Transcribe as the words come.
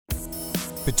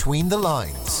Between the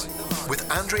Lines with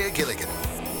Andrea Gilligan.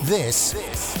 This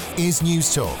is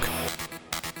Newstalk.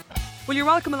 Well, you're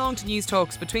welcome along to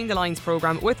Newstalk's Between the Lines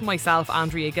programme with myself,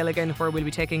 Andrea Gilligan, where we'll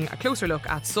be taking a closer look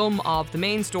at some of the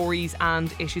main stories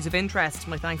and issues of interest.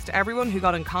 My thanks to everyone who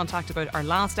got in contact about our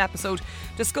last episode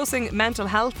discussing mental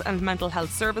health and mental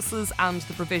health services and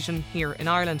the provision here in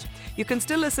Ireland. You can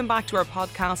still listen back to our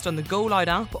podcast on the Go Loud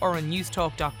app or on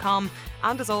newstalk.com.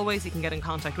 And as always, you can get in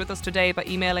contact with us today by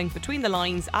emailing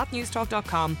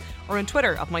betweenthelines@newstalk.com or on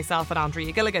Twitter at myself at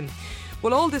Andrea Gilligan.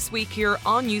 Well, all this week here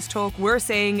on Newstalk, we're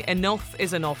saying enough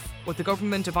is enough with the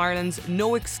Government of Ireland's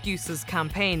No Excuses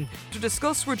campaign. To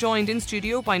discuss, we're joined in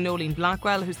studio by Noeline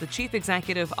Blackwell, who's the Chief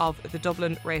Executive of the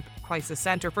Dublin Rape Crisis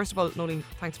Centre. First of all, Noeline,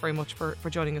 thanks very much for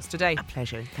joining us today. A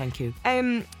pleasure, thank you.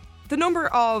 The number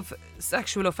of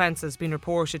sexual offences being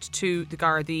reported to the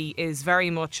Gardaí is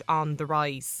very much on the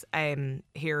rise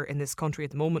here in this country at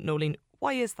the moment, Noeline.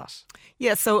 Why is that?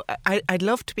 Yeah, so I'd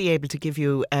love to be able to give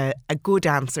you a good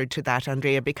answer to that,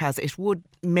 Andrea, because it would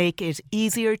make it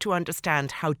easier to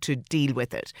understand how to deal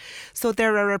with it. So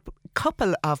there are a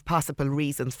couple of possible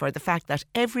reasons for the fact that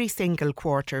every single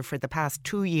quarter for the past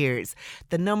 2 years,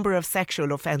 the number of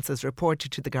sexual offences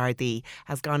reported to the Gardaí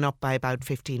has gone up by about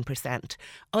 15%.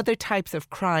 Other types of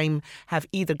crime have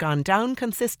either gone down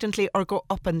consistently or go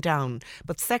up and down.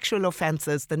 But sexual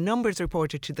offences, the numbers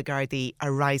reported to the Gardaí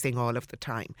are rising all of the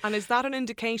time. And is that an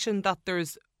indication that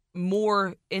there's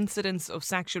more incidents of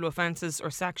sexual offences or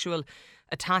sexual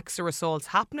attacks or assaults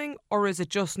happening, or is it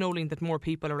just knowing that more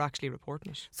people are actually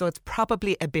reporting it? So it's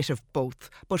probably a bit of both,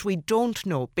 but we don't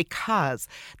know because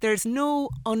there's no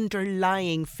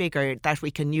underlying figure that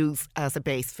we can use as a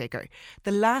base figure.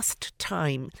 The last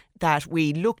time that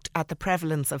we looked at the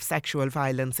prevalence of sexual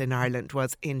violence in Ireland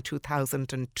was in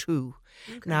 2002.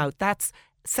 Okay. Now that's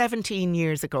 17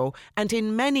 years ago, and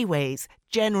in many ways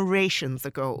generations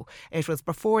ago. It was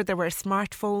before there were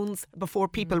smartphones, before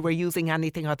people were using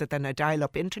anything other than a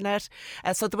dial-up internet.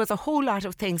 So there was a whole lot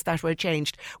of things that were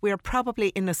changed. We are probably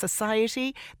in a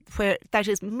society where that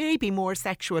is maybe more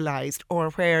sexualised, or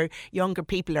where younger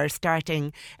people are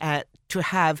starting to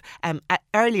have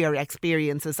earlier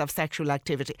experiences of sexual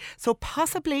activity. So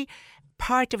possibly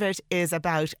part of it is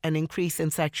about an increase in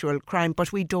sexual crime,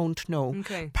 but we don't know.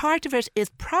 Okay. Part of it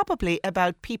is probably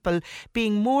about people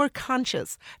being more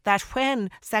conscious that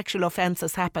when sexual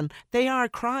offences happen, they are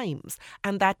crimes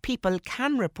and that people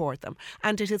can report them.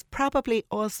 And it is probably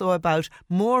also about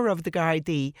more of the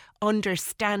Gardaí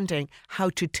understanding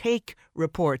how to take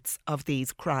reports of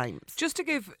these crimes. Just to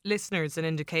give listeners an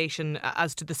indication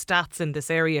as to the stats in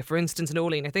this area, for instance,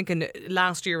 Noeline, I think in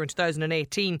last year in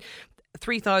 2018,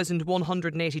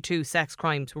 3,182 sex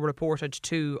crimes were reported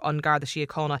to An Garda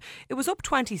Síochána. It was up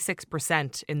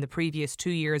 26% in the previous 2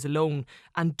 years alone,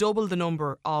 and double the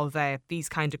number of these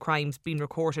kind of crimes being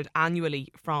recorded annually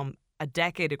from a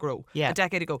decade ago.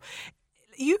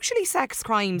 Usually sex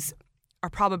crimes are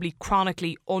probably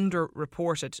chronically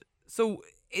underreported. So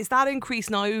is that increase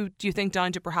now, do you think,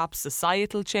 down to perhaps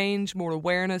societal change, more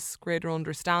awareness, greater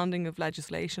understanding of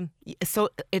legislation? So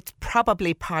it's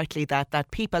probably partly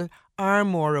that people are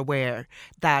more aware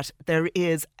that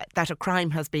that a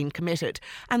crime has been committed,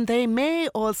 and they may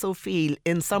also feel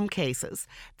in some cases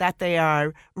that they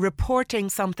are reporting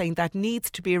something that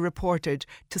needs to be reported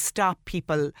to stop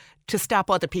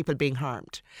other people being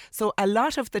harmed. So a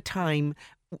lot of the time,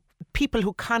 people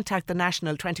who contact the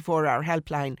National 24-hour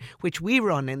helpline, which we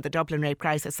run in the Dublin Rape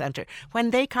Crisis Centre,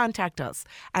 when they contact us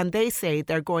and they say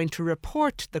they're going to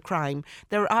report the crime,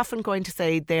 they're often going to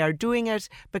say they are doing it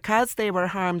because they were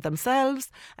harmed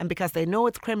themselves and because they know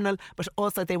it's criminal, but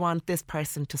also they want this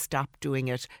person to stop doing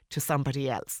it to somebody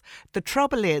else. The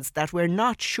trouble is that we're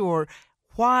not sure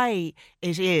why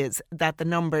it is that the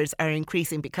numbers are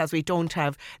increasing, because we don't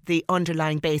have the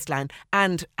underlying baseline,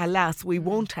 and alas we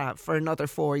won't have for another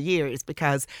 4 years,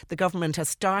 because the government has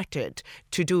started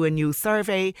to do a new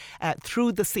survey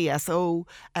through the CSO,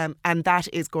 and that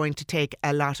is going to take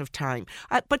a lot of time.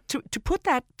 But to put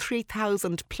that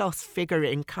 3,000 plus figure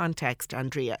in context,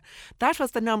 Andrea, that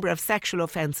was the number of sexual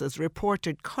offences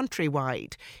reported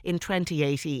countrywide in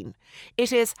 2018.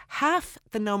 It is half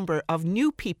the number of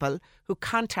new people who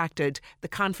contacted the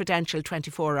confidential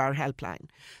 24-hour helpline.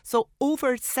 So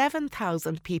over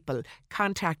 7,000 people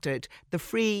contacted the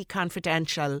free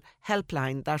confidential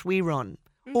helpline that we run.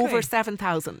 Okay. Over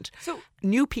 7,000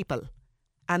 new people.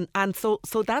 And so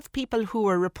that's people who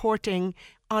are reporting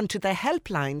onto the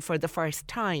helpline for the first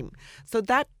time. So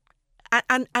that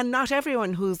And not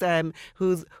everyone who's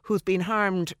been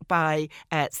harmed by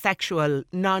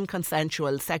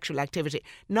non-consensual sexual activity,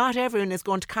 not everyone is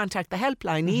going to contact the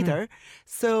helpline either.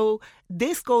 So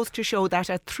this goes to show that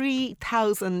at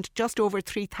 3,000, just over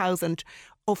 3,000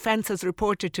 offences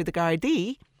reported to the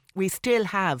Gardaí, we still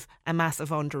have a massive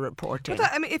underreporting. But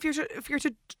if you're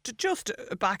to just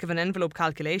back of an envelope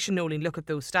calculation, Noeline, look at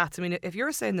those stats. I mean, if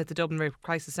you're saying that the Dublin Rape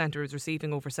Crisis Centre is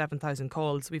receiving over 7,000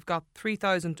 calls, we've got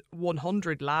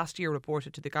 3,100 last year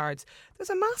reported to the guards. There's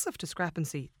a massive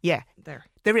discrepancy. Yeah, there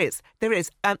is,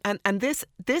 and this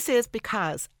is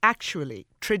because actually,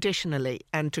 traditionally,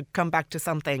 and to come back to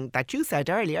something that you said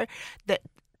earlier, that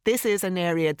this is an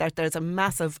area that there's a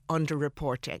massive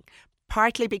underreporting.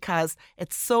 Partly because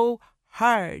it's so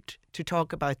hard to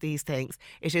talk about these things.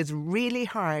 It is really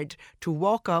hard to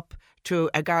walk up to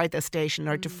a Garda station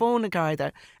or to phone a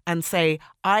Garda and say,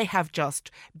 I have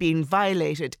just been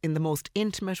violated in the most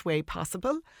intimate way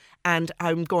possible and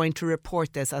I'm going to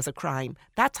report this as a crime.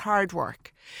 That's hard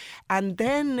work. And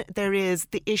then there is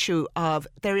the issue of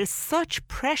there is such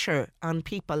pressure on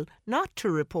people not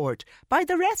to report by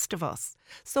the rest of us.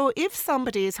 So if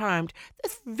somebody is harmed,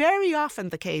 it's very often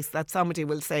the case that somebody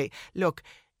will say, look,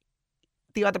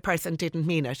 the other person didn't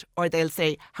mean it. Or they'll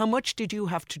say, how much did you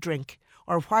have to drink?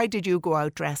 Or why did you go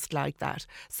out dressed like that?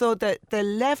 So the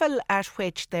level at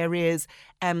which there is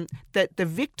that the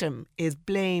victim is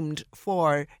blamed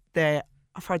for the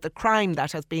crime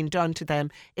that has been done to them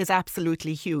is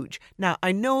absolutely huge. Now,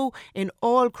 I know in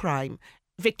all crime,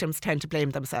 victims tend to blame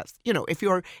themselves. You know,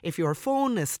 if your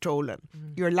phone is stolen,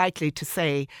 you're likely to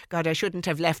say, God, I shouldn't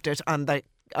have left it on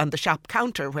the shop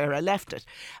counter where I left it.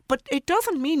 But it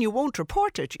doesn't mean you won't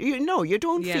report it. You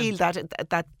don't feel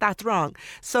that that's wrong.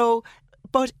 So,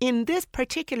 but in this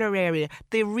particular area,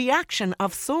 the reaction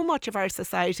of so much of our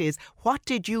society is, what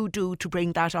did you do to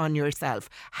bring that on yourself?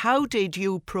 How did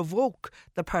you provoke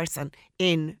the person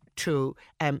into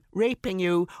raping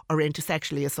you or into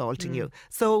sexually assaulting you?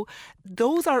 So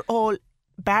those are all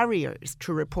barriers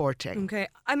to reporting. Okay.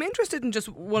 I'm interested in just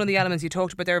one of the elements you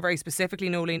talked about there very specifically,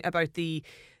 Noeline, about the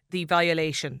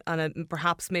violation and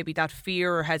perhaps maybe that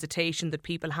fear or hesitation that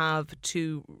people have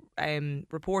to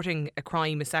reporting a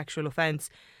crime, a sexual offence.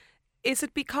 Is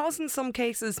it because in some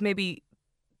cases maybe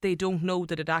they don't know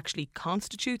that it actually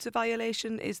constitutes a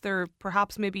violation? Is there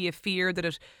perhaps maybe a fear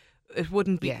that it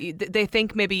wouldn't be? Yeah. They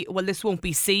think maybe, well, this won't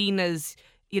be seen as,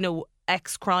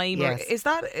 X crime. Yes.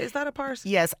 Or is that a part?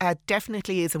 Yes, it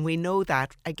definitely is. And we know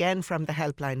that, again, from the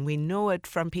helpline. We know it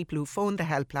from people who phone the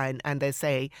helpline and they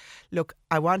say, look,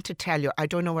 I want to tell you, I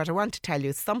don't know what I want to tell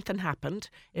you. Something happened.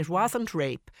 It wasn't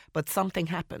rape, but something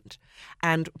happened.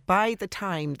 And by the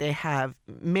time they have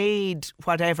made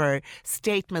whatever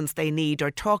statements they need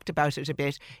or talked about it a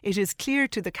bit, it is clear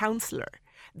to the counsellor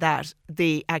that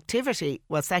the activity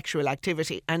was sexual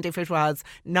activity, and if it was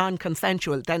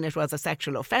non-consensual, then it was a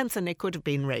sexual offence and it could have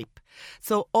been rape.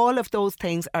 So all of those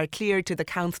things are clear to the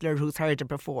counsellor who's heard it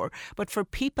before. But for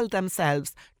people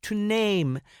themselves to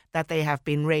name that they have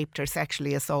been raped or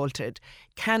sexually assaulted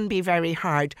can be very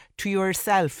hard to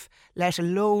yourself, let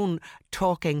alone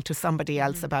talking to somebody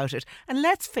else about it. And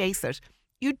let's face it,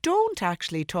 you don't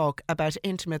actually talk about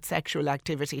intimate sexual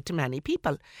activity to many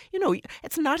people.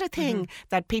 It's not a thing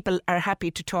that people are happy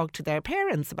to talk to their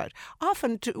parents about.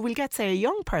 Often we'll get, say, a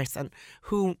young person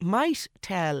who might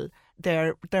tell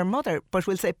their mother, but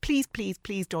will say, please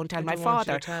don't tell my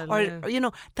father.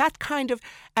 That kind of,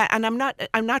 and I'm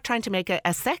not trying to make a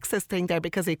sexist thing there,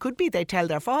 because it could be they tell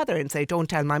their father and say, don't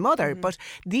tell my mother. But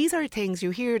these are things you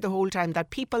hear the whole time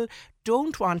that people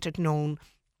don't want it known.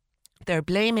 They're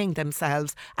blaming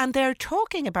themselves and they're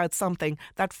talking about something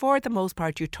that for the most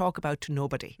part you talk about to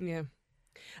nobody. Yeah.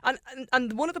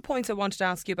 And one of the points I wanted to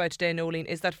ask you about today, Noeline,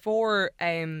 is that for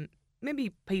maybe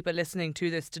people listening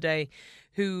to this today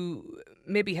who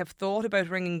maybe have thought about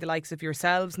ringing the likes of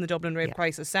yourselves in the Dublin Rape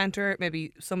Crisis Centre,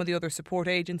 maybe some of the other support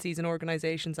agencies and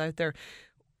organisations out there,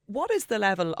 what is the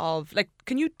level of,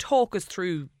 can you talk us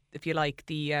through, if you like,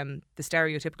 the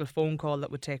stereotypical phone call that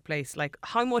would take place? Like,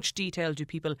 how much detail do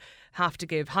people have to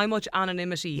give? How much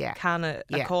anonymity can a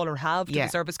caller have to the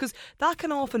service? Because that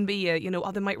can often be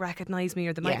they might recognise me,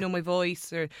 or they might know my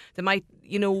voice, or they might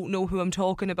know who I'm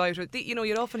talking about, or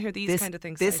you'd often hear these kind of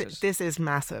things cited. This is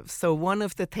massive. So one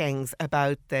of the things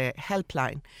about the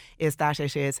helpline is that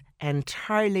it is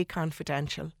entirely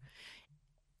confidential,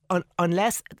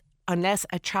 unless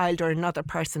a child or another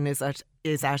person is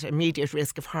at immediate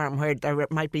risk of harm, where there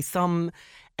might be some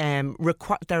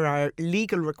there are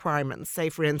legal requirements. Say,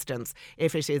 for instance,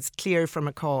 if it is clear from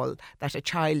a call that a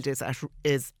child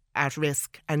is at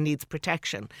risk and needs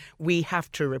protection, we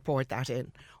have to report that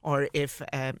in. Or if,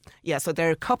 so there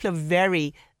are a couple of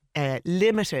very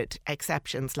limited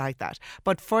exceptions like that.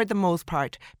 But for the most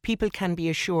part, people can be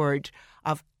assured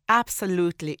of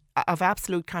absolute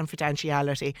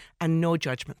confidentiality and no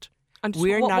judgment. And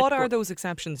what are those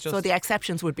exceptions? So the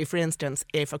exceptions would be, for instance,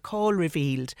 if a call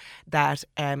revealed that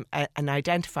an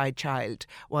identified child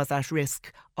was at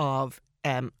risk of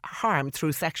harm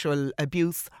through sexual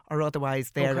abuse or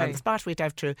otherwise there on the spot, we'd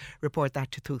have to report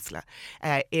that to TUSLA.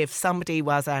 If somebody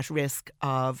was at risk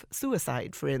of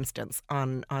suicide, for instance,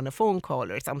 on a phone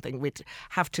call or something, we'd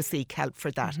have to seek help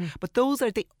for that. But those are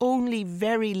the only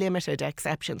very limited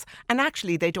exceptions. And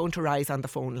actually, they don't arise on the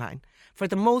phone line. For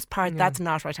the most part, that's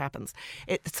not what happens.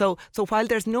 So while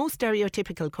there's no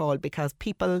stereotypical call, because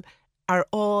people are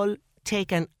all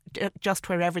taken just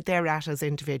wherever they're at as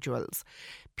individuals,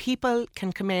 people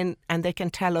can come in and they can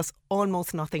tell us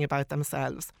almost nothing about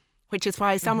themselves, which is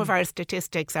why some of our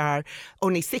statistics are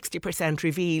only 60%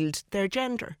 revealed their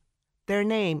gender, their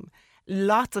name.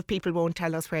 Lots of people won't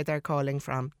tell us where they're calling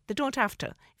from. They don't have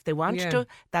to. If they want to,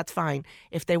 that's fine.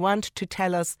 If they want to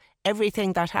tell us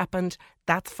everything that happened,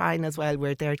 that's fine as well.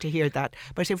 We're there to hear that.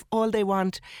 But if all they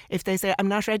want, if they say, I'm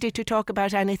not ready to talk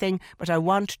about anything, but I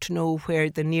want to know where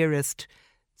the nearest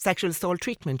sexual assault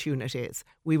treatment unit is,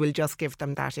 we will just give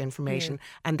them that information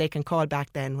and they can call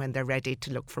back then when they're ready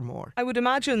to look for more. I would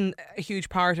imagine a huge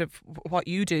part of what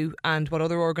you do and what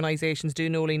other organisations do,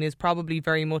 Noeline, is probably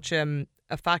very much a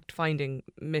fact-finding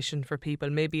mission for people.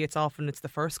 Maybe it's the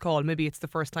first call, maybe it's the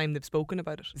first time they've spoken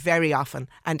about it. Very often,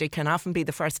 and it can often be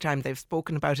the first time they've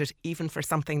spoken about it, even for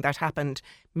something that happened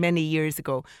many years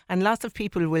ago. And lots of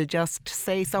people will just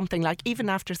say something like, even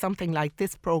after something like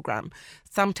this programme,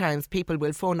 sometimes people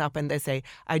will phone up and they say,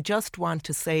 I just want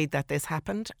to say that this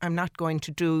happened. I'm not going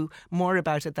to do more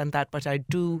about it than that, but I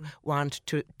do want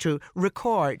to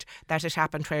record that it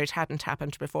happened where it hadn't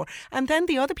happened before. And then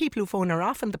the other people who phone are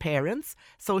often the parents,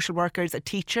 social workers, a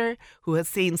teacher who has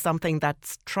seen something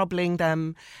that's troubling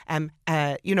them.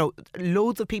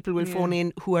 Loads of people will phone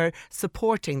in who are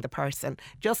supporting the person,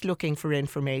 just looking for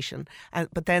information.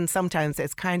 But then sometimes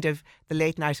it's kind of the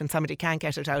late night and somebody can't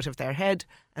get it out of their head,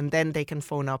 and then they can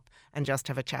phone up and just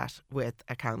have a chat with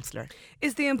a counsellor.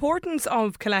 Is the importance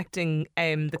of collecting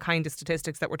the kind of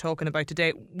statistics that we're talking about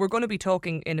today? We're going to be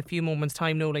talking in a few moments'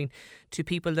 time, Noeline, to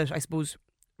people that I suppose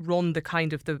run the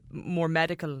kind of the more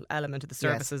medical element of the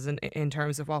services in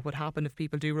terms of what would happen if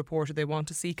people do report or they want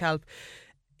to seek help.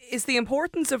 Is the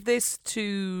importance of this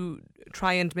to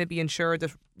try and maybe ensure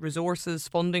that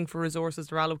funding for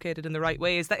resources are allocated in the right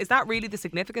way? Is that really the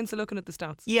significance of looking at the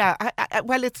stats? Yeah,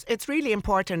 well, it's really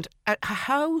important.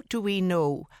 How do we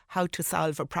know how to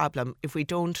solve a problem if we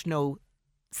don't know,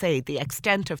 say, the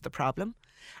extent of the problem?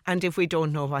 And if we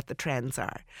don't know what the trends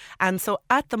are. And so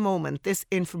at the moment, this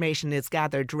information is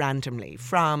gathered randomly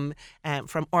from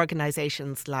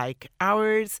organisations like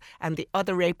ours and the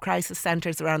other rape crisis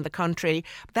centres around the country.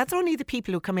 But that's only the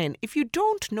people who come in. If you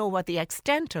don't know what the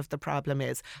extent of the problem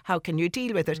is, how can you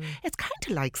deal with it? It's kind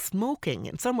of like smoking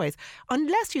in some ways.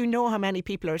 Unless you know how many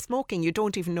people are smoking, you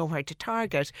don't even know where to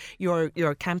target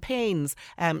your campaigns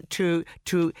to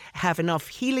have enough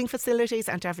healing facilities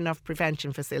and to have enough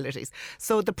prevention facilities.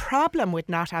 So the problem with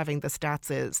not having the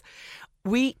stats is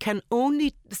we can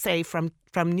only say from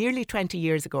nearly 20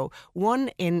 years ago, 1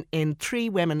 in 3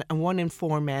 women and 1 in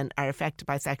 4 men are affected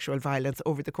by sexual violence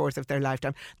over the course of their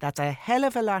lifetime. That's a hell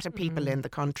of a lot of people in the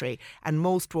country, and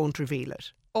most won't reveal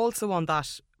it. Also on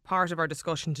that part of our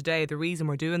discussion today, the reason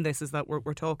we're doing this is that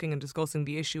we're talking and discussing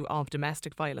the issue of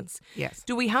domestic violence. Yes.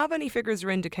 Do we have any figures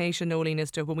or indication, Noeline, as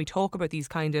to when we talk about these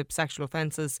kind of sexual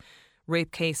offences,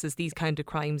 rape cases, these kind of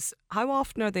crimes, how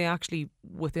often are they actually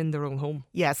within their own home?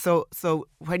 Yeah, so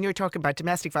when you're talking about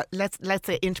domestic violence, let's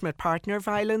say intimate partner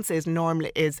violence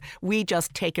is we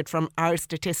just take it from our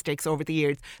statistics over the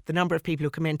years. The number of people who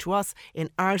come into us,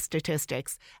 in our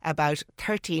statistics, about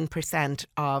 13%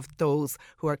 of those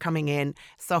who are coming in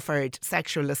suffered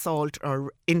sexual assault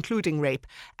or including rape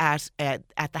at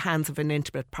the hands of an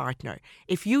intimate partner.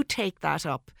 If you take that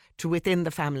up to within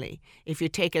the family, if you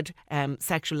take it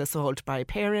sexual assault by a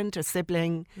parent, a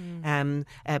sibling,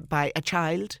 by a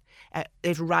child,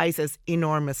 it rises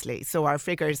enormously. So our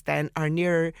figures then are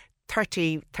nearer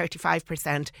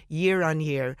 35% year on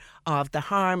year of the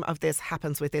harm of this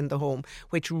happens within the home,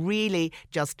 which really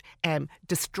just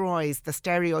destroys the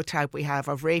stereotype we have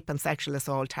of rape and sexual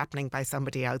assault happening by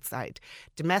somebody outside.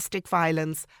 Domestic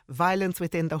violence, violence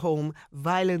within the home,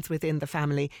 violence within the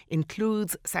family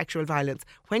includes sexual violence.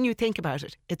 When you think about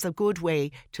it, it's a good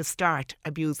way to start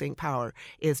abusing power,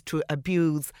 is to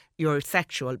abuse your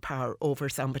sexual power over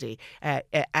somebody.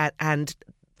 And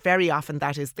very often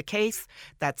that is the case,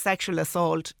 that sexual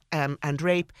assault and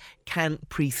rape can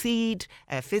precede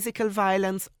physical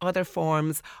violence, other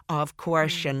forms of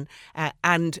coercion,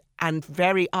 and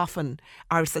very often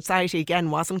our society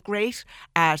again wasn't great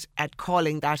at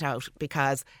calling that out,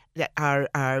 because our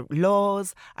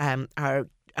laws,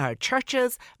 our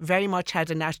churches very much had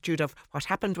an attitude of what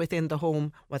happened within the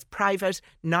home was private,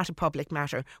 not a public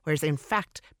matter, whereas in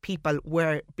fact people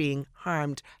were being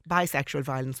harmed by sexual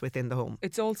violence within the home.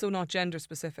 It's also not gender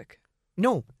specific.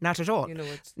 No, not at all.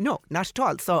 No, not at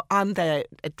all. So on the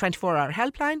 24-hour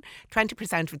helpline,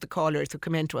 20% of the callers who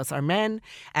come in to us are men.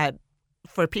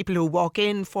 For people who walk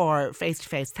in for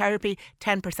face-to-face therapy,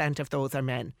 10% of those are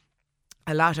men.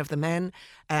 A lot of the men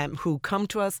who come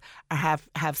to us have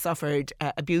suffered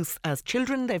abuse as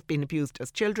children. They've been abused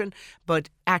as children, but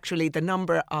actually the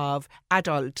number of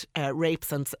adult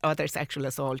rapes and other sexual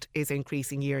assault is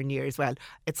increasing year on year as well.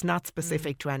 It's not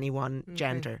specific to any one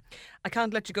gender. I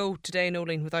can't let you go today,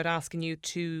 Noeline, without asking you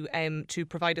to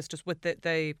provide us just with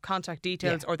the contact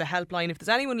details or the helpline. If there's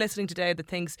anyone listening today that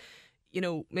thinks,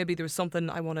 maybe there was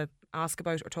something I want to ask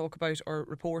about or talk about or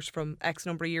report from X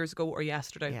number of years ago or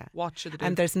yesterday, what should they do?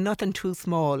 And there's nothing too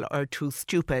small or too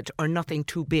stupid or nothing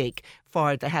too big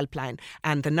for the helpline.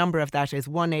 And the number of that is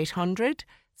 1-800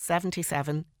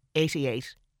 77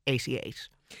 88 88.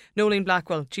 Noeline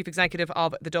Blackwell, Chief Executive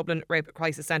of the Dublin Rape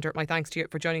Crisis Centre, my thanks to you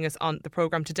for joining us on the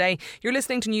programme today. You're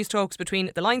listening to News Talks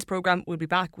Between the Lines programme. We'll be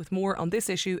back with more on this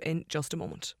issue in just a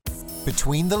moment.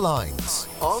 Between the Lines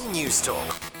on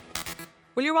Newstalk.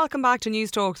 Well, you're welcome back to News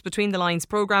Talks Between the Lines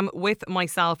programme with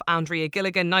myself, Andrea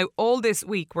Gilligan. Now, all this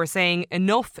week we're saying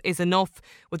enough is enough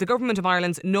with the Government of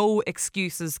Ireland's No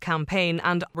Excuses campaign,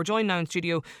 and we're joined now in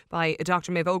studio by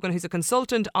Dr. Maeve Eogan, who's a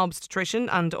consultant obstetrician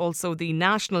and also the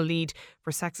national lead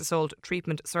for sex assault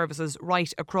treatment services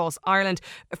right across Ireland.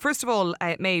 First of all,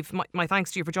 Maeve, my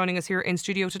thanks to you for joining us here in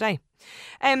studio today.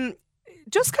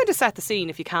 Just kind of set the scene,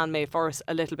 if you can, Maeve, for us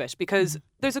a little bit, because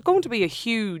there's going to be a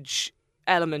huge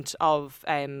element of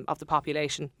the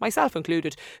population, myself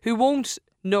included, who won't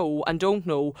know and don't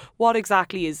know what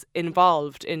exactly is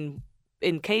involved in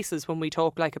cases when we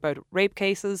talk about rape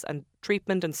cases and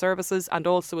treatment and services, and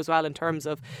also as well in terms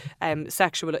of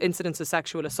sexual incidents of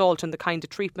sexual assault and the kind of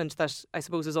treatment that I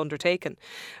suppose is undertaken.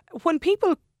 When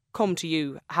people come to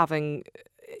you having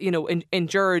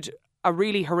endured a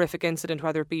really horrific incident,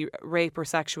 whether it be rape or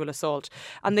sexual assault,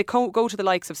 and they go to the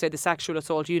likes of, say, the sexual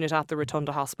assault unit at the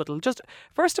Rotunda Hospital, just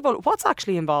first of all, what's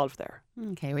actually involved there?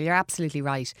 Okay, well, you're absolutely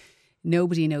right.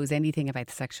 Nobody knows anything about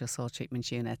the sexual assault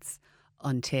treatment units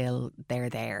until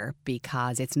they're there,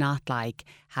 because it's not like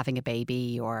having a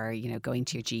baby or, going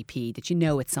to your GP that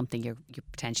it's something you're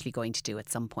potentially going to do at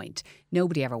some point.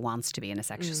 Nobody ever wants to be in a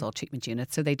sexual assault treatment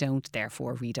unit, so they don't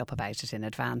therefore read up about it in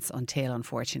advance until,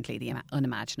 unfortunately, the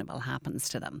unimaginable happens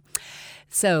to them.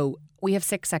 So we have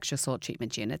 6 sexual assault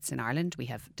treatment units in Ireland. We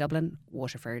have Dublin,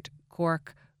 Waterford,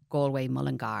 Cork, Galway,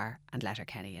 Mullingar and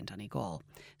Letterkenny and Donegal.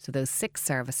 So those 6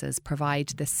 services provide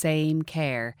the same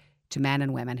care to men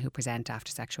and women who present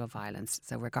after sexual violence.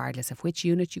 So regardless of which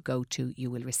unit you go to,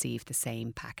 you will receive the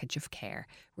same package of care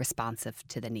responsive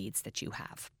to the needs that you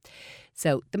have.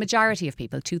 So the majority of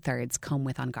people, 2/3, come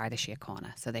with An Garda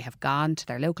Síochána. So they have gone to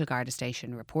their local Garda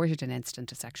station, reported an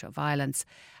incident of sexual violence,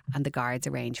 and the guards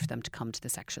arrange for them to come to the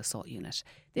sexual assault unit.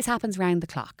 This happens round the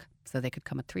clock. So they could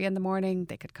come at 3 in the morning,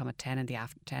 they could come at 10 in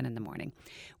the morning.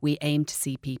 We aim to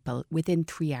see people within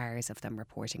 3 hours of them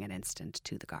reporting an incident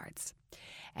to the guards.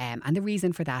 And the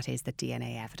reason for that is that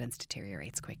DNA evidence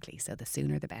deteriorates quickly. So the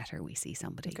sooner the better we see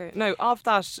somebody. Okay. Now, of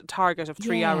that target of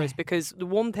 3 hours, because the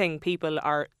one thing people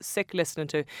are sick listening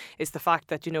to is the fact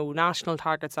that, national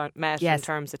targets aren't met in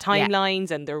terms of timelines,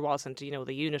 and there wasn't,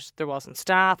 the unit, there wasn't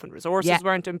staff and resources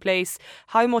weren't in place.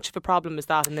 How much of a problem is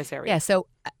that in this area? Yeah, so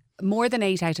more than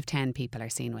 8 out of 10 people are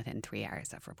seen within 3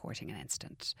 hours of reporting an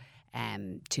incident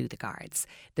to the guards.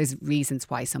 There's reasons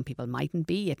why some people mightn't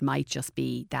be. It might just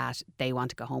be that they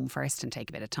want to go home first and take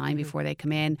a bit of time before they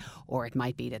come in, or it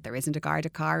might be that there isn't a Garda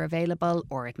car available,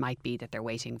 or it might be that they're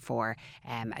waiting for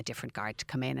a different guard to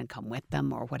come in and come with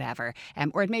them, or whatever.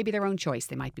 Or it may be their own choice.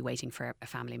 They might be waiting for a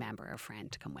family member or a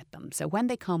friend to come with them. So when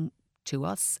they come to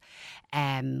us,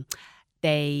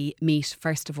 They meet,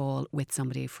 first of all, with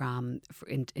somebody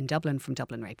in Dublin from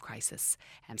Dublin Rape Crisis.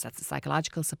 So that's a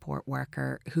psychological support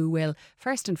worker who will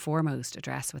first and foremost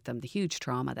address with them the huge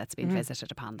trauma that's been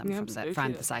visited upon them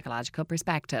from the psychological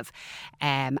perspective.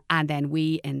 And then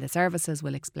we in the services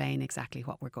will explain exactly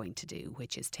what we're going to do,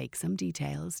 which is take some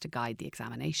details to guide the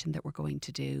examination that we're going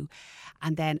to do,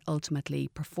 and then ultimately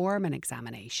perform an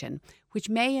examination, which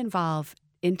may involve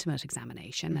intimate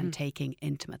examination and taking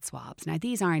intimate swabs. Now,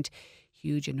 these aren't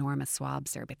huge, enormous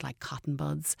swabs. They're a bit like cotton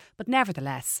buds. But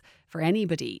nevertheless, for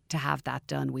anybody to have that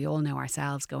done, we all know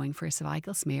ourselves going for a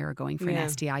cervical smear or going for an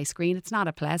STI screen. It's not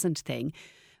a pleasant thing.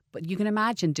 But you can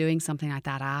imagine doing something like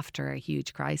that after a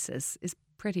huge crisis is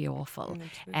pretty awful.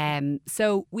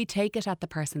 So we take it at the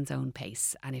person's own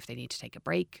pace. And if they need to take a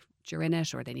break during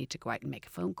it, or they need to go out and make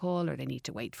a phone call, or they need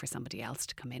to wait for somebody else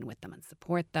to come in with them and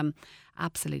support them,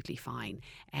 absolutely fine.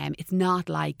 It's not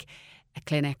like a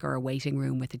clinic or a waiting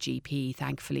room with a GP,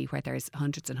 thankfully, where there's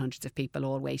hundreds and hundreds of people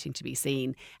all waiting to be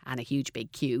seen and a huge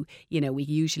big queue. You know, we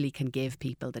usually can give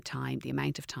people the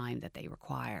amount of time that they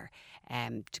require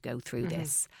to go through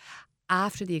this.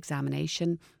 After the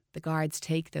examination, the guards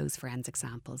take those forensic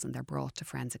samples and they're brought to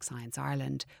Forensic Science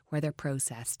Ireland, where they're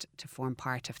processed to form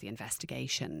part of the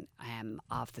investigation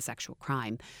of the sexual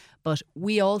crime. But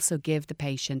we also give the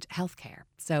patient health care.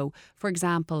 So, for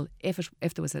example, if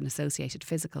there was an associated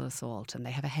physical assault and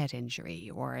they have a head injury,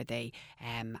 or they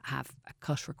have a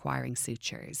cut requiring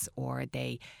sutures, or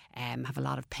they have a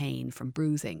lot of pain from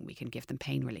bruising, we can give them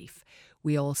pain relief.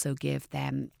 We also give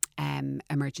them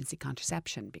emergency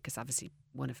contraception, because obviously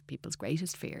one of people's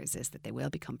greatest fears is that they will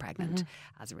become pregnant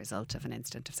as a result of an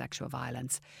incident of sexual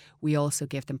violence. We also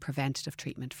give them preventative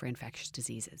treatment for infectious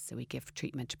diseases. So we give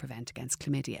treatment to prevent against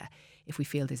chlamydia. If we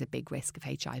feel there's a big risk of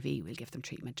HIV, we'll give them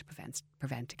treatment to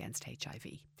prevent against HIV.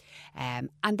 And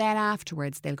then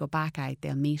afterwards, they'll go back out,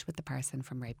 they'll meet with the person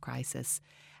from Rape Crisis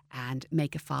and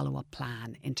make a follow-up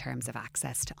plan in terms of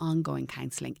access to ongoing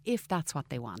counselling, if that's what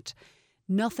they want.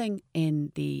 Nothing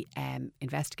in the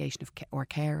investigation of or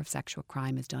care of sexual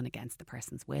crime is done against the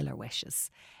person's will or wishes.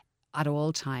 At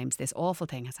all times, this awful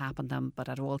thing has happened to them, but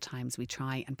at all times we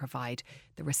try and provide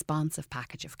the responsive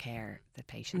package of care that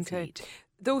patients need.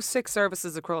 Those 6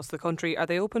 services across the country, are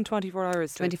they open 24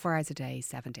 hours? 24 hours a day,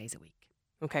 7 days a week.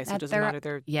 Okay, so it doesn't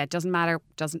matter. Yeah, it doesn't matter.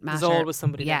 There's always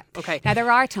somebody there. Okay. Now,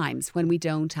 there are times when we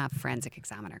don't have forensic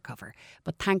examiner cover,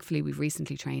 but thankfully we've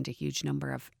recently trained a huge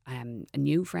number of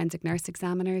new forensic nurse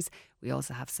examiners. We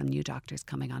also have some new doctors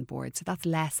coming on board, so that's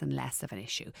less and less of an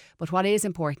issue. But what is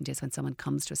important is when someone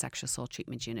comes to a sexual assault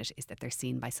treatment unit is that they're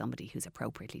seen by somebody who's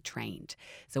appropriately trained.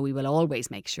 So we will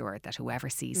always make sure that whoever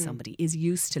sees somebody is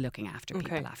used to looking after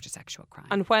people after sexual crime.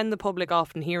 And when the public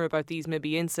often hear about these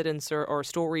maybe incidents or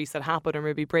stories that happen,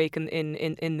 or maybe break in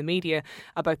the media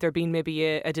about there being maybe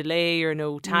a delay or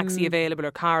no taxi available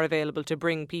or car available to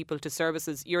bring people to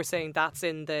services, you're saying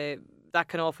that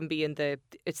can often be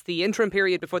it's the interim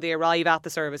period before they arrive at the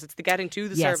service. It's the getting to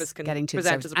the service can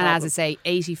present as a problem. And as I say,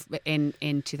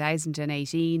 in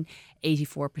 2018,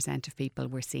 84% of people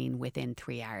were seen within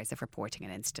 3 hours of reporting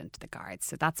an incident to the guards.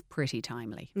 So that's pretty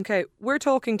timely. Okay, we're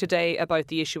talking today about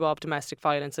the issue of domestic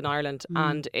violence in Ireland,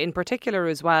 and in particular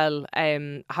as well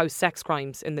how sex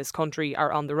crimes in this country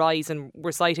are on the rise, and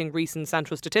we're citing recent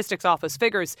Central Statistics Office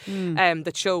figures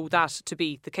that show that to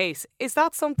be the case. Is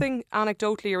that something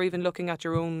anecdotally, or even looking at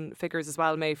your own figures as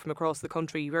well, Maeve, from across the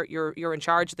country? You're in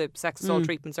charge of the sex assault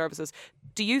treatment services.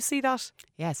 Do you see that?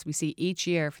 Yes, we see each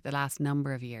year for the last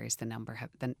number of years the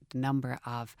number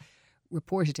of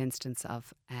reported instances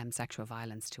of sexual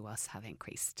violence to us have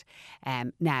increased.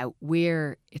 Now,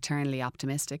 we're eternally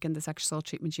optimistic in the sexual assault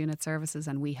treatment unit services,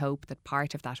 and we hope that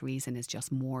part of that reason is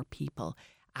just more people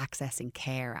accessing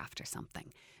care after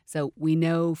something. So we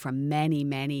know from many,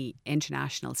 many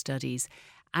international studies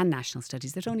and national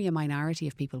studies that only a minority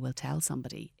of people will tell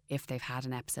somebody if they've had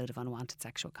an episode of unwanted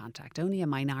sexual contact. Only a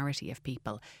minority of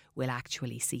people will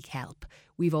actually seek help.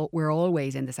 We're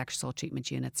always in the sexual assault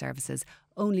treatment unit services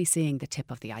only seeing the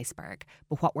tip of the iceberg.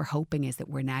 But what we're hoping is that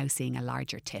we're now seeing a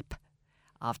larger tip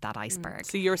of that iceberg.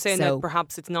 So you're saying that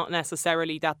perhaps it's not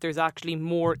necessarily that there's actually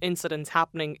more incidents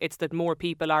happening, it's that more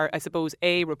people are, I suppose,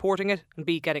 A, reporting it, and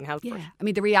B, getting help for it. I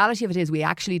mean, the reality of it is we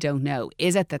actually don't know.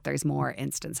 Is it that there's more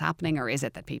incidents happening, or is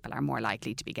it that people are more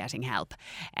likely to be getting help?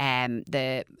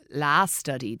 The last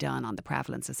study done on the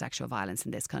prevalence of sexual violence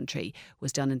in this country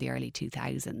was done in the early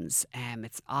 2000s.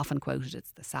 It's often quoted,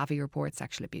 it's the Savvy Report,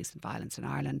 Sexual Abuse and Violence in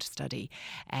Ireland study,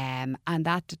 and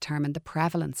that determined the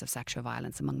prevalence of sexual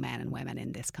violence among men and women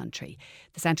in this country.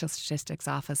 The Central Statistics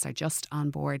Office are just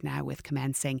on board now with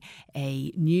commencing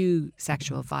a new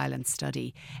sexual violence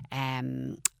study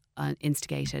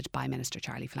instigated by Minister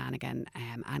Charlie Flanagan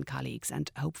and colleagues, and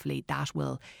hopefully that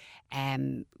will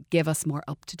give us more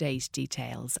up-to-date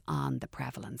details on the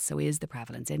prevalence. So is the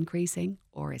prevalence increasing,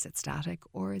 or is it static,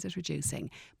 or is it reducing?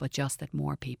 But just that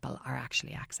more people are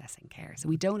actually accessing care. So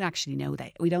we don't actually know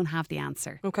that. We don't have the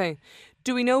answer. Okay.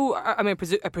 Do we know, I mean,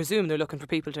 I presume they're looking for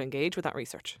people to engage with that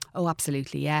research? Oh,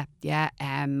 absolutely, yeah.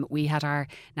 We had our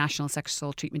National Sexual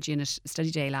Assault Treatment Unit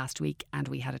study day last week, and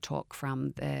we had a talk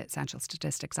from the Central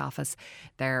Statistics Office.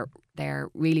 They're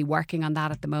really working on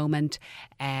that at the moment.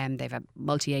 They've a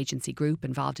multi-agency group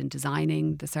involved in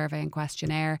designing the survey and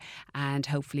questionnaire, and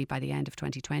hopefully by the end of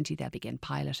 2020 they'll begin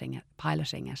piloting it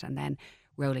and then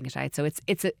rolling it out. So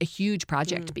it's a huge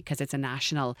project because it's a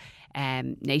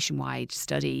nationwide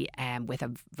study with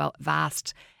a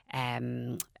vast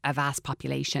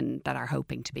population that are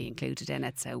hoping to be included in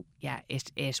it. So yeah,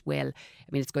 it will.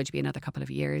 I mean, it's going to be another couple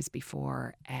of years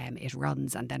before it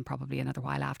runs, and then probably another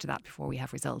while after that before we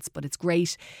have results. But it's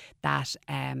great that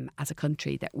as a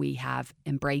country that we have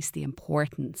embraced the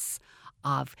importance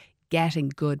of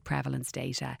getting good prevalence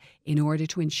data in order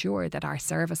to ensure that our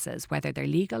services, whether they're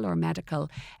legal or medical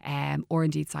or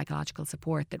indeed psychological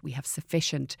support, that we have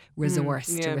sufficient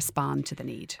resource to respond to the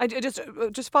need. I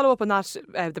just follow up on that,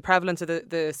 the prevalence of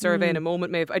the survey in a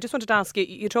moment, Maeve. I just wanted to ask you,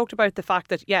 you talked about the fact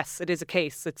that yes, it is a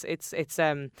case. It's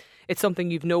something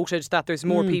you've noted, that there's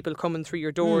more people coming through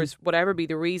your doors, whatever be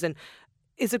the reason.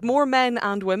 Is it more men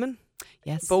and women?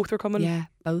 Yes. Both are coming? Yeah,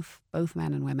 both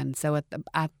men and women. So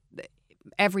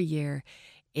every year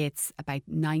it's about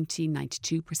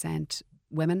 92%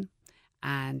 women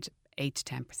and 8 to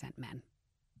 10% men.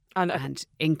 And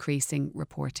increasing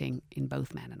reporting in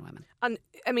both men and women. And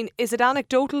I mean, is it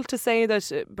anecdotal to say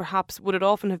that perhaps would it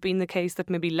often have been the case that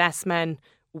maybe less men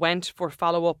went for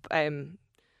follow-up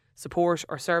support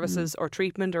or services or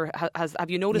treatment, or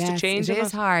have you noticed a change? It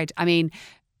is hard. I mean,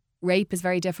 rape is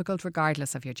very difficult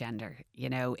regardless of your gender. You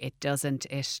know, it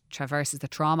traverses, the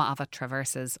trauma of it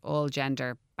traverses all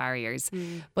gender barriers.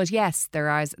 But yes,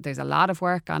 there's a lot of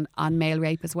work on male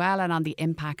rape as well, and on the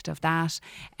impact of that,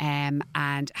 and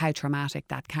how traumatic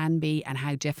that can be, and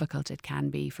how difficult it can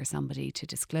be for somebody to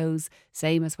disclose,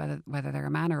 same as whether they're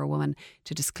a man or a woman,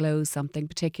 to disclose something,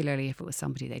 particularly if it was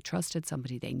somebody they trusted,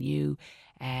 somebody they knew,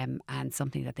 and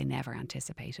something that they never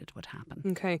anticipated would happen.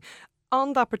 Okay.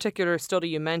 On that particular study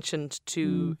you mentioned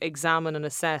to examine and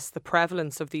assess the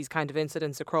prevalence of these kind of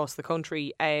incidents across the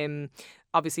country,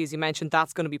 obviously, as you mentioned,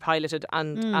 that's going to be piloted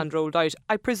and rolled out.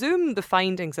 I presume the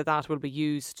findings of that will be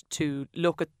used to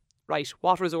look at, right,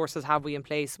 what resources have we in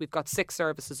place? We've got 6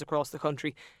 services across the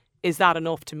country. Is that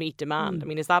enough to meet demand? I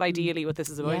mean, is that ideally what this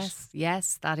is about?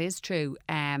 Yes, that is true.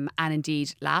 And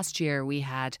indeed, last year we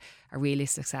had a really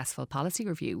successful policy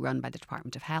review run by the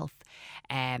Department of Health,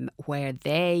 where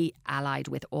they allied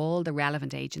with all the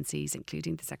relevant agencies,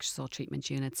 including the sexual assault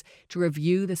treatment units, to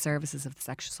review the services of the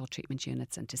sexual assault treatment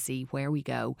units and to see where we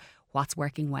go, what's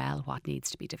working well, what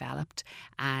needs to be developed.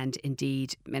 And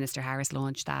indeed, Minister Harris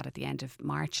launched that at the end of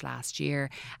March last year,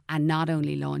 and not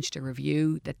only launched a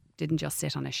review that didn't just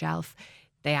sit on a shelf,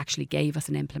 they actually gave us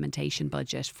an implementation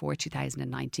budget for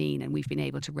 2019, and we've been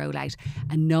able to roll out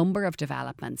a number of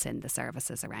developments in the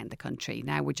services around the country.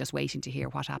 Now we're just waiting to hear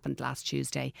what happened last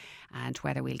Tuesday and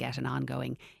whether we'll get an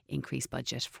ongoing increased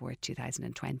budget for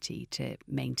 2020 to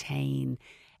maintain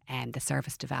the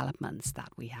service developments that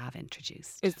we have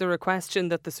introduced. Is there a question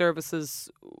that the services,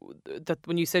 that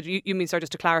when you said, you mean, sorry,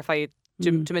 just to clarify,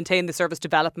 to maintain the service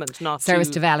development, not service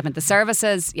development. The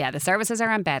services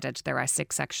are embedded. There are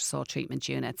 6 sexual assault treatment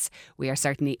units. We are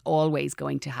certainly always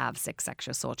going to have 6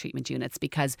 sexual assault treatment units,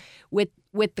 because with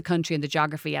the country and the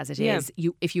geography as it is,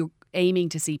 if you're aiming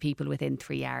to see people within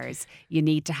 3 hours, you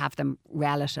need to have them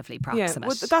relatively proximate. Yeah,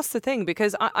 well, that's the thing,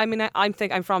 because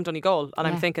I'm from Donegal, and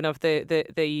I'm thinking of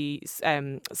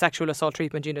the sexual assault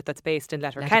treatment unit that's based in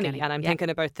Letterkenny, and I'm thinking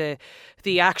about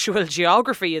the actual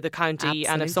geography of the county. Absolutely.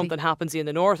 And if something happens in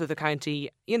the north of the county,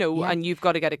 you know, and you've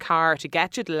got to get a car to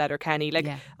get you to Letterkenny,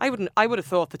 I would have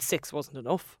thought that 6 wasn't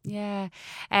enough. Yeah,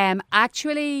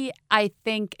 actually, I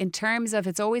think in terms of,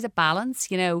 it's always a balance.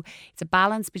 You know, it's a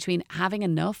balance between having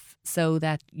enough so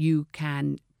that you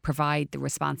can provide the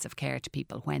responsive care to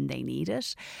people when they need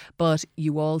it, but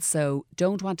you also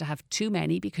don't want to have too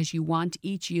many, because you want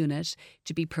each unit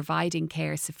to be providing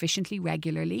care sufficiently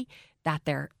regularly that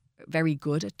they're very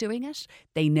good at doing it.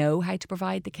 They know how to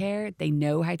provide the care. They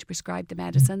know how to prescribe the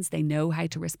medicines. They know how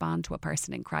to respond to a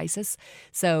person in crisis.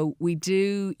 So we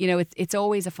do, you know, it's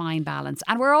always a fine balance.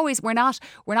 And we're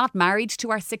not married to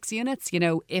our 6 units. You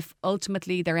know, if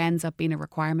ultimately there ends up being a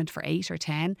requirement for 8 or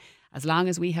 10, as long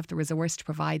as we have the resource to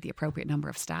provide the appropriate number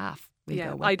of staff,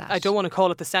 Go with that. I don't want to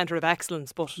call it the centre of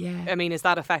excellence, but Yeah. I mean, is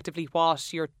that effectively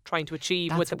what you're trying to achieve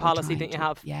That's with the what we're policy trying that you to-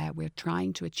 have? Yeah, we're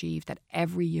trying to achieve that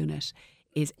every unit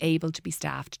is able to be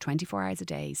staffed 24 hours a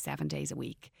day, 7 days a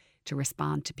week, to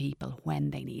respond to people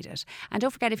when they need it. And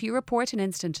don't forget, if you report an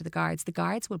incident to the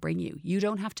guards will bring you. You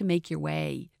don't have to make your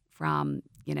way from,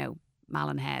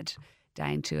 Mallinhead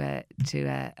down to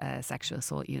a sexual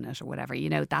assault unit or whatever.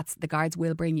 That's the guards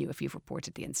will bring you if you've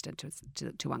reported the incident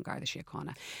to An Garda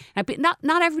Síochána. Now, but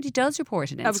not everybody does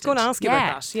report an incident. I was going to ask you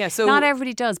about that. Yeah, so not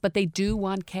everybody does, but they do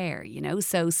want care.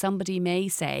 So somebody may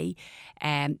say,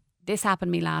 this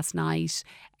happened to me last night.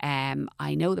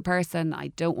 I know the person. I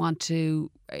don't want to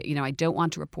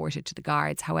report it to the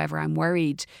guards. However, I'm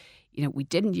worried. We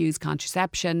didn't use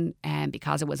contraception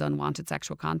because it was unwanted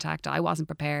sexual contact. I wasn't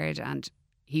prepared, and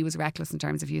he was reckless in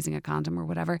terms of using a condom or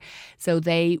whatever. So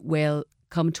they will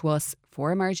come to us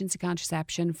for emergency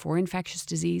contraception, for infectious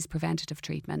disease preventative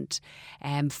treatment,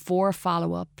 for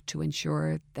follow-up to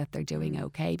ensure that they're doing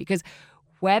okay. Because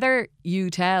whether you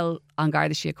tell An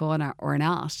Garda Síochána or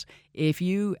not, if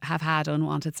you have had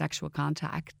unwanted sexual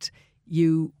contact,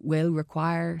 you will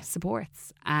require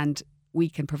supports, and we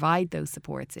can provide those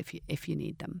supports if you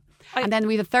need them. And then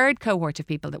we have a third cohort of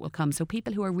people that will come. So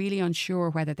people who are really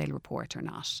unsure whether they'll report or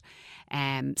not.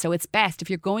 So it's best, if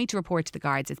you're going to report to the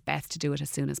guards, it's best to do it as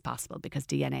soon as possible because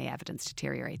DNA evidence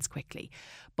deteriorates quickly.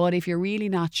 But if you're really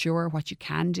not sure what you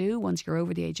can do, once you're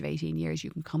over the age of 18 years,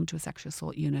 you can come to a sexual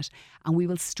assault unit and we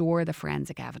will store the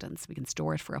forensic evidence. We can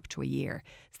store it for up to a year.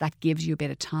 So that gives you a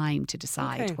bit of time to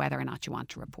decide whether or not you want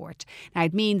to report. Now,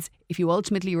 it means if you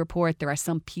ultimately report, there are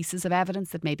some pieces of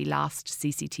evidence that may be lost,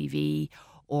 CCTV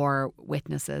or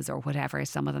witnesses or whatever.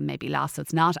 Some of them may be lost. So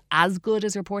it's not as good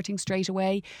as reporting straight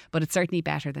away, but it's certainly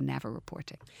better than never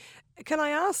reporting. Can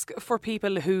I ask for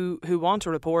people who want to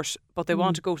report, but they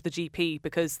want to go to the GP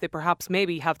because they perhaps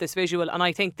maybe have this visual, and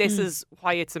I think this is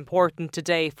why it's important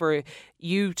today for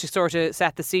you to sort of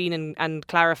set the scene and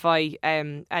clarify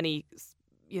any,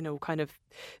 kind of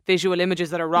visual images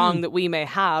that are wrong that we may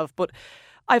have. But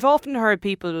I've often heard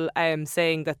people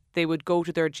saying that they would go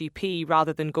to their GP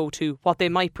rather than go to what they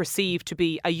might perceive to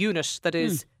be a unit that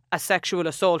is a sexual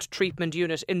assault treatment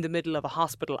unit in the middle of a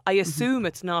hospital. I assume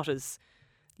it's not as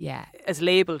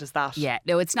labelled as that. Yeah,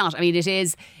 no, it's not. I mean, it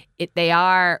is. They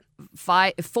are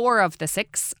 4 of the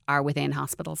 6 are within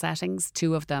hospital settings.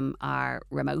 2 of them are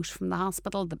remote from the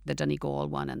hospital, the Donegal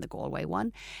one and the Galway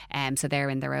one. So they're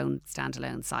in their own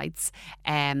standalone sites.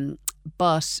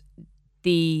 But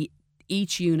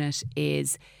each unit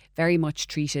is very much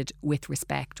treated with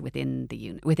respect within the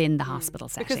unit, within the hospital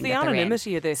setting. Because the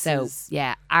anonymity of this is...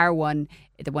 yeah, our one,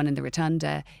 the one in the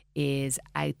rotunda, is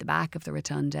out the back of the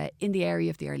rotunda in the area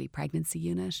of the early pregnancy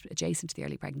unit, adjacent to the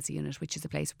early pregnancy unit, which is a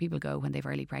place where people go when they've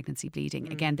early pregnancy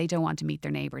bleeding. Again, they don't want to meet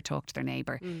their neighbour, talk to their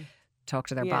neighbour, talk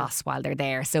to their boss while they're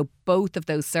there. So both of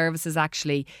those services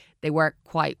actually, they work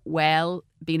quite well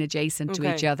being adjacent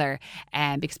to each other,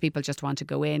 because people just want to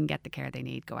go in, get the care they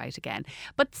need, go out again.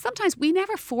 But sometimes we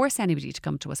never force anybody to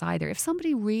come to us either. If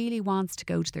somebody really wants to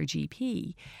go to their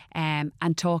GP and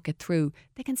talk it through,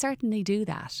 they can certainly do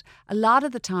that. A lot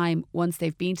of the time, once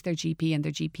they've been to their GP and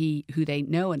their GP, who they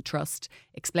know and trust,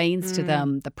 explains to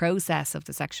them the process of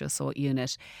the sexual assault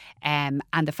unit, and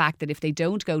the fact that if they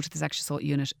don't go to the sexual assault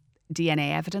unit,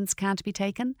 DNA evidence can't be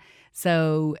taken.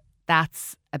 So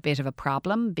that's a bit of a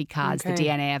problem because the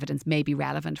DNA evidence may be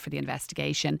relevant for the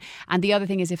investigation. And the other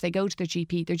thing is if they go to their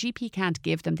GP can't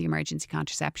give them the emergency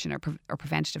contraception or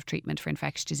preventative treatment for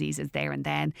infectious diseases there and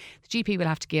then. The GP will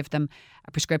have to give them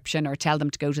a prescription or tell them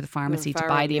to go to the pharmacy to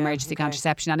buy the emergency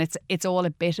contraception. And it's all a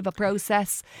bit of a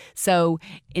process. So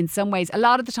in some ways, a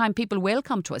lot of the time people will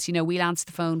come to us. We'll answer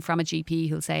the phone from a GP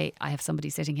who'll say, I have somebody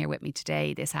sitting here with me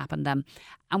today, this happened them.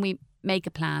 And we make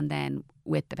a plan then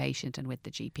with the patient and with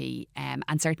the GP. And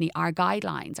certainly our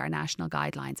guidelines, our national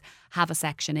guidelines, have a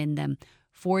section in them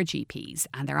for GPs,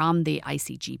 and they're on the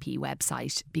ICGP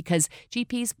website because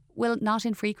GPs will not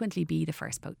infrequently be the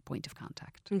first point of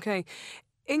contact. Okay.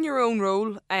 In your own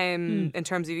role, in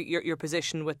terms of your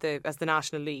position as the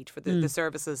national lead for the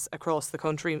services across the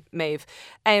country, Maeve,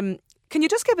 can you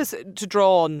just give us, to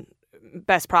draw on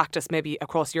best practice maybe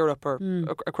across Europe or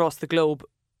across the globe,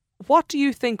 what do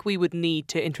you think we would need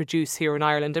to introduce here in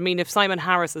Ireland? I mean, if Simon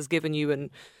Harris has given you an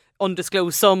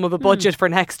undisclosed sum of a budget for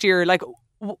next year, like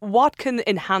what can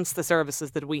enhance the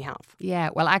services that we have? Yeah,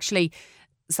 well, actually,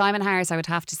 Simon Harris, I would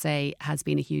have to say, has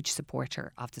been a huge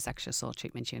supporter of the sexual assault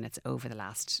treatment units over the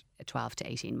last 12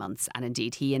 to 18 months. And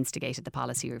indeed, he instigated the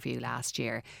policy review last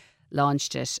year.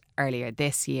 launched it earlier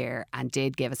this year and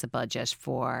did give us a budget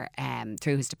for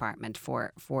through his department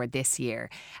for this year.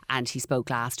 And he spoke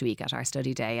last week at our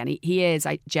study day. And he is,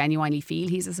 I genuinely feel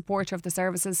he's a supporter of the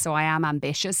services. So I am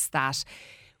ambitious that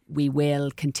we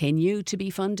will continue to be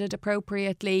funded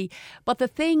appropriately. But the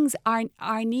things,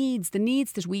 our needs, the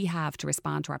needs that we have to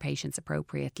respond to our patients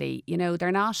appropriately, you know,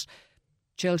 they're not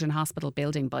children's hospital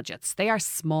building budgets. They are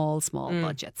small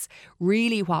budgets.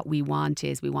 Really what we want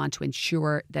is we want to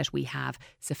ensure that we have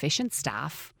sufficient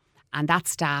staff, and that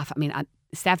staff, I mean,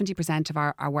 70% of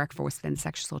our workforce within the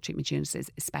sexual assault treatment units is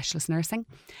specialist nursing,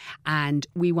 and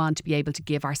we want to be able to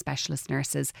give our specialist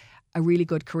nurses a really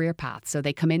good career path. So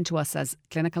they come into us as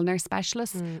clinical nurse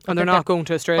specialists. And they're not going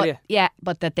to Australia.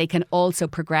 But that they can also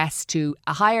progress to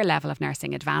a higher level of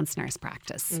nursing, advanced nurse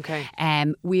practice. Okay.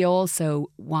 We also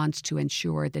want to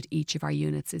ensure that each of our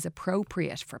units is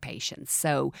appropriate for patients,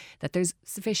 so that there's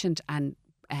sufficient and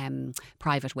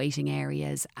private waiting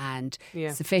areas and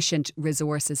sufficient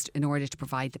resources in order to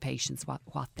provide the patients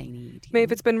what they need.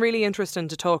 Maeve, it's been really interesting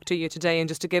to talk to you today and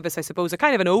just to give us, I suppose, a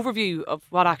kind of an overview of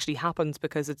what actually happens,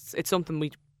 because it's something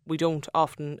we don't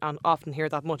often hear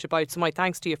that much about. So my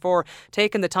thanks to you for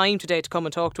taking the time today to come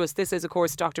and talk to us. This is, of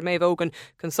course, Dr. Maeve Eogan,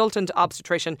 Consultant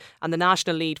Obstetrician and the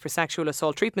National Lead for Sexual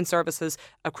Assault Treatment Services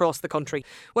across the country.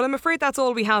 Well, I'm afraid that's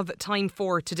all we have time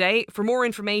for today. For more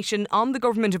information on the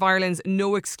Government of Ireland's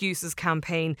No Excuses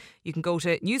campaign, you can go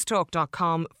to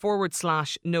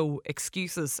newstalk.com/no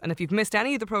excuses. And if you've missed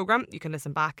any of the programme, you can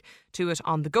listen back to it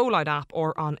on the Go Loud app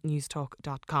or on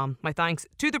newstalk.com. My thanks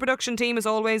to the production team, as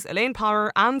always, Elaine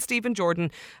Power and Stephen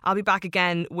Jordan. I'll be back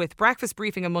again with breakfast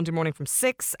briefing on Monday morning from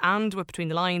 6 and with Between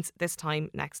the Lines this time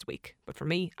next week. But for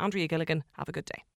me, Andrea Gilligan, have a good day.